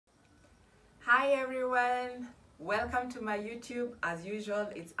Hi everyone, welcome to my YouTube. As usual,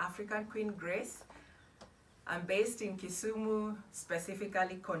 it's African Queen Grace. I'm based in Kisumu,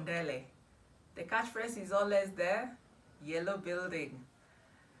 specifically Kondele. The catchphrase is always there, yellow building.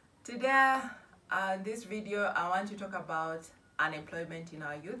 Today, in this video, I want to talk about unemployment in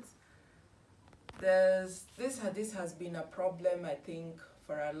our youth. This has been a problem, I think,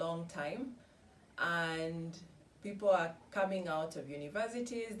 for a long time, and people are coming out of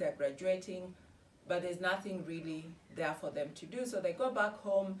universities, they're graduating, but there's nothing really there for them to do. So they go back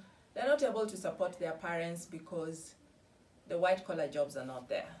home, they're not able to support their parents because the white-collar jobs are not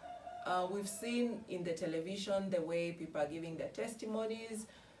there. We've seen in the television the way people are giving their testimonies.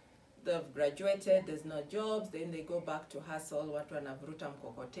 They've graduated, there's no jobs, then they go back to hustle, watu wanavuruta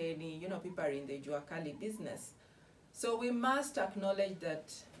mkokoteni, people are in the jua kali business. So we must acknowledge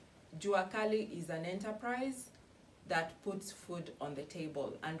that jua kali is an enterprise that puts food on the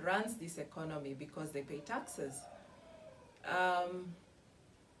table and runs this economy because they pay taxes.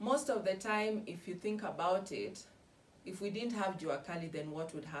 Most of the time, if you think about it, if we didn't have jua kali, then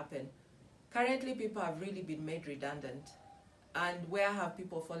what would happen? Currently, people have really been made redundant. And where have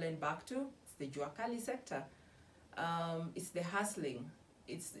people fallen back to? It's the jua kali sector. It's the hustling.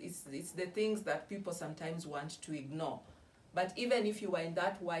 It's the things that people sometimes want to ignore. But even if you are in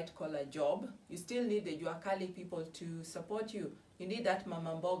that white-collar job, you still need the jua kali people to support you. You need that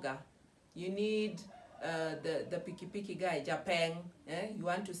mama mboga. You need the piki guy, Japeng. You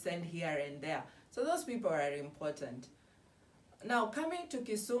want to send here and there. So those people are important. Now, coming to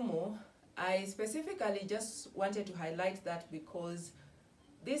Kisumu, I specifically just wanted to highlight that because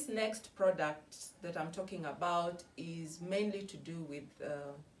this next product that I'm talking about is mainly to do with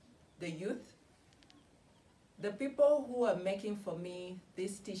the youth. The people who are making for me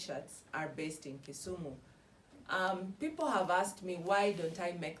these t-shirts are based in Kisumu. People have asked me, why don't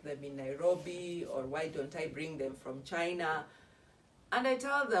I make them in Nairobi, or why don't I bring them from China? And I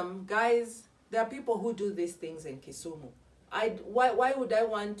tell them, guys, there are people who do these things in Kisumu. Why would I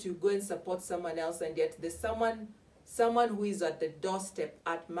want to go and support someone else, and yet there's someone who is at the doorstep,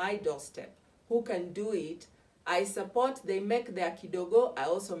 at my doorstep, who can do it? I support, they make their kidogo, I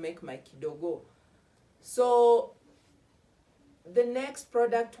also make my kidogo. So the next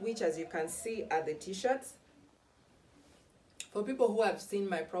product, which as you can see are the t-shirts. For people who have seen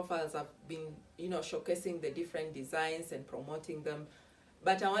my profiles, I've been showcasing the different designs and promoting them.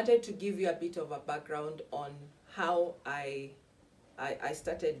 But I wanted to give you a bit of a background on how I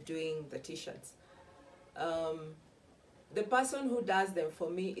started doing the t-shirts. The person who does them for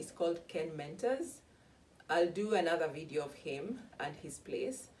me is called Ken Mentors. I'll do another video of him and his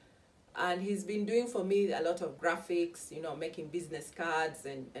place. And he's been doing for me a lot of graphics, making business cards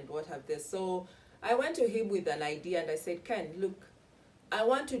and what have they. So I went to him with an idea and I said, Ken, look, I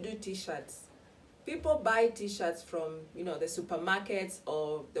want to do t-shirts. People buy t-shirts from, the supermarkets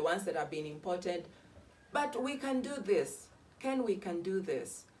or the ones that are being imported. But we can do this. Ken, we can do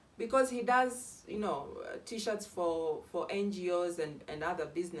this. Because he does, t-shirts for NGOs and other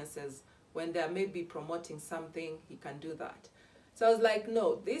businesses. When they're maybe promoting something, he can do that. So I was like,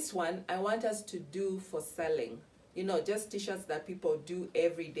 no, this one I want us to do for selling. Just t-shirts that people do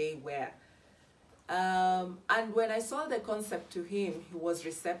everyday wear. And when I saw the concept to him, he was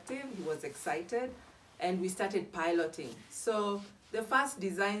receptive, he was excited, and we started piloting. So the first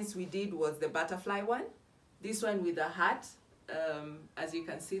designs we did was the butterfly one. This one with a hat. As you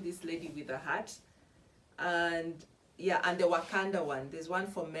can see, this lady with a hat. And yeah, and the Wakanda one. There's one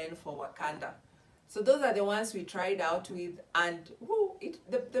for men for Wakanda. So those are the ones we tried out with, and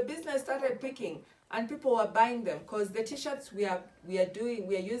the business started picking, and people were buying them because the t-shirts we are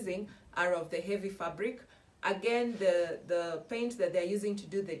using are of the heavy fabric. Again, the paint that they're using to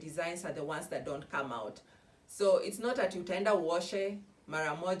do the designs are the ones that don't come out. So it's not that you tender wash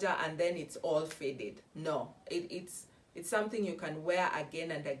mara moja and then it's all faded. No, it's something you can wear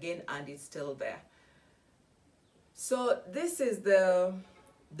again and again and it's still there. So this is the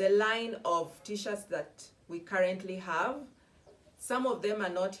line of t-shirts that we currently have. Some of them are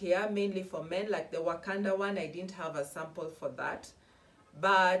not here, mainly for men, like the Wakanda one. I didn't have a sample for that.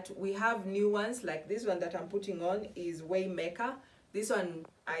 But we have new ones, like this one that I'm putting on is Waymaker. This one,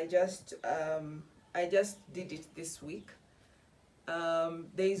 I just did it this week. There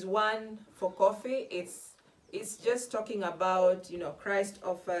is one for coffee. It's just talking about, Christ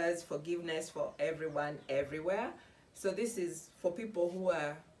offers forgiveness for everyone, everywhere. So this is for people who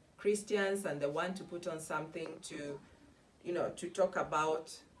are Christians and they want to put on something to, to talk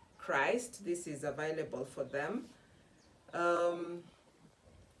about Christ. This is available for them.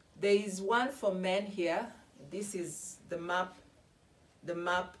 There is one for men here. This is the map the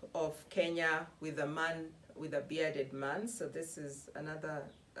map of Kenya with a man, with a bearded man. So this is another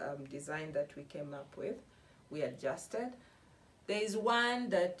design that we came up with. We adjusted. There is one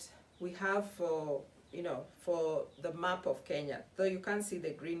that we have for, you know, for the map of Kenya, though you can't see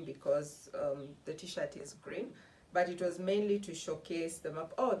the green because the t-shirt is green, but it was mainly to showcase the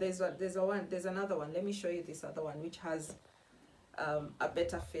map. Oh, there's another one. Let me show you this other one, which has a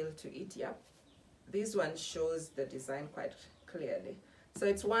better feel to it. Yeah, this one shows the design quite clearly. So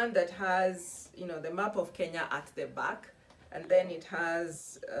it's one that has, you know, the map of Kenya at the back, and then it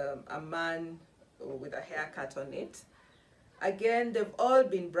has a man with a haircut on it. Again, they've all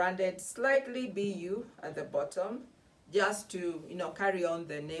been branded slightly BU at the bottom, just to, you know, carry on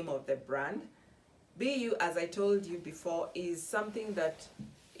the name of the brand. BU, as I told you before, is something that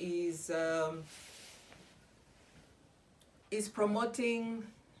is promoting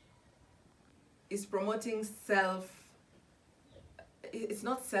self. It's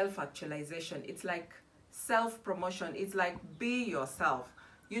not self-actualization. It's like self-promotion. It's like be yourself.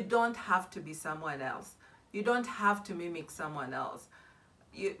 You don't have to be someone else. You don't have to mimic someone else.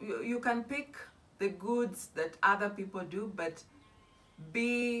 You can pick the goods that other people do, but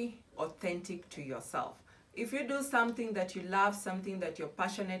be authentic to yourself. If you do something that you love, something that you're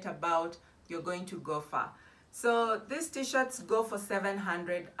passionate about, you're going to go far. So these t-shirts go for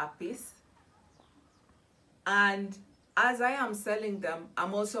 700 a piece. And as I am selling them,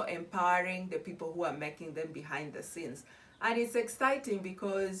 I'm also empowering the people who are making them behind the scenes. And it's exciting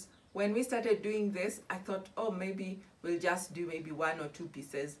because when we started doing this, I thought, oh, maybe we'll just do maybe 1 or 2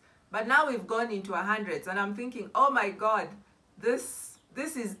 pieces. But now we've gone into hundreds, and I'm thinking, oh my God, this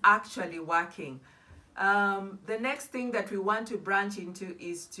is actually working. The next thing that we want to branch into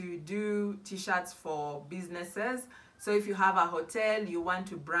is to do t-shirts for businesses. So if you have a hotel, you want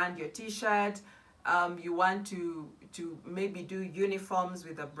to brand your t-shirt, you want to maybe do uniforms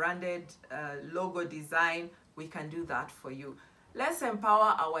with a branded logo design, we can do that for you. Let's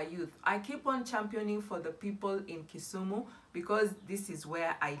empower our youth. I keep on championing for the people in Kisumu because this is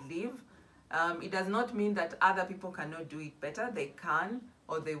where I live. It does not mean that other people cannot do it better. They can,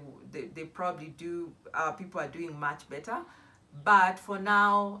 or they probably do. People are doing much better. But for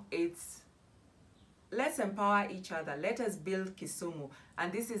now, let's empower each other. Let us build Kisumu.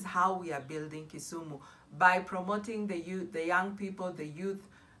 And this is how we are building Kisumu, by promoting the youth, the young people, the youth,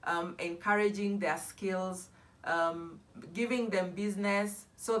 encouraging their skills, giving them business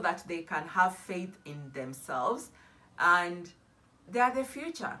so that they can have faith in themselves, and they are the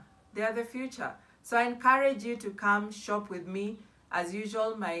future. They are the future. So I encourage you to come shop with me. As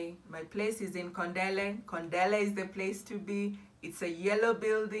usual, my place is in Kondele. Kondele is the place to be. It's a yellow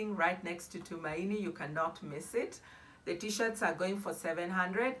building right next to Tumaini. You cannot miss it. The t-shirts are going for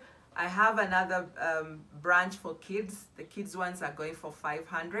 700. I have another branch for kids. The kids ones are going for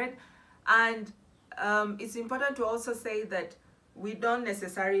 500. And it's important to also say that you don't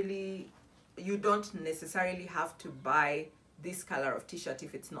necessarily have to buy this color of t-shirt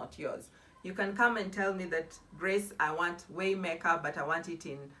if it's not yours. You can come and tell me that, Grace, I want Waymaker, but I want it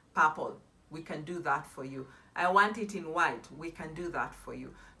in purple. We can do that for you. I want it in white. We can do that for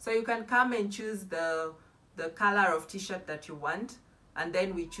you. So you can come and choose the color of t-shirt that you want, and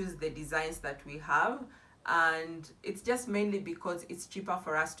then we choose the designs that we have. And it's just mainly because it's cheaper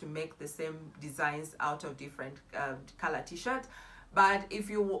for us to make the same designs out of different color t-shirt. But if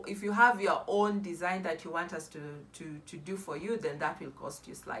you have your own design that you want us to do for you, then that will cost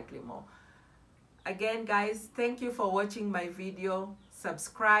you slightly more. Again, guys, thank you for watching my video.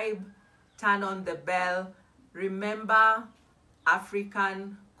 Subscribe, turn on the bell. Remember,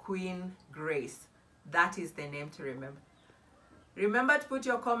 African Queen Grace. That is the name to remember. Remember to put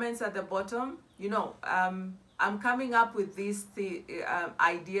your comments at the bottom. You know, I'm coming up with these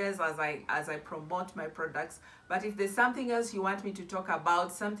ideas as I promote my products. But if there's something else you want me to talk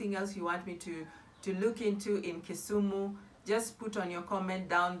about, something else you want me to look into in Kisumu, just put on your comment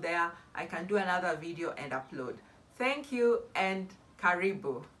down there. I can do another video and upload. Thank you, and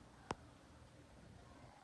karibu.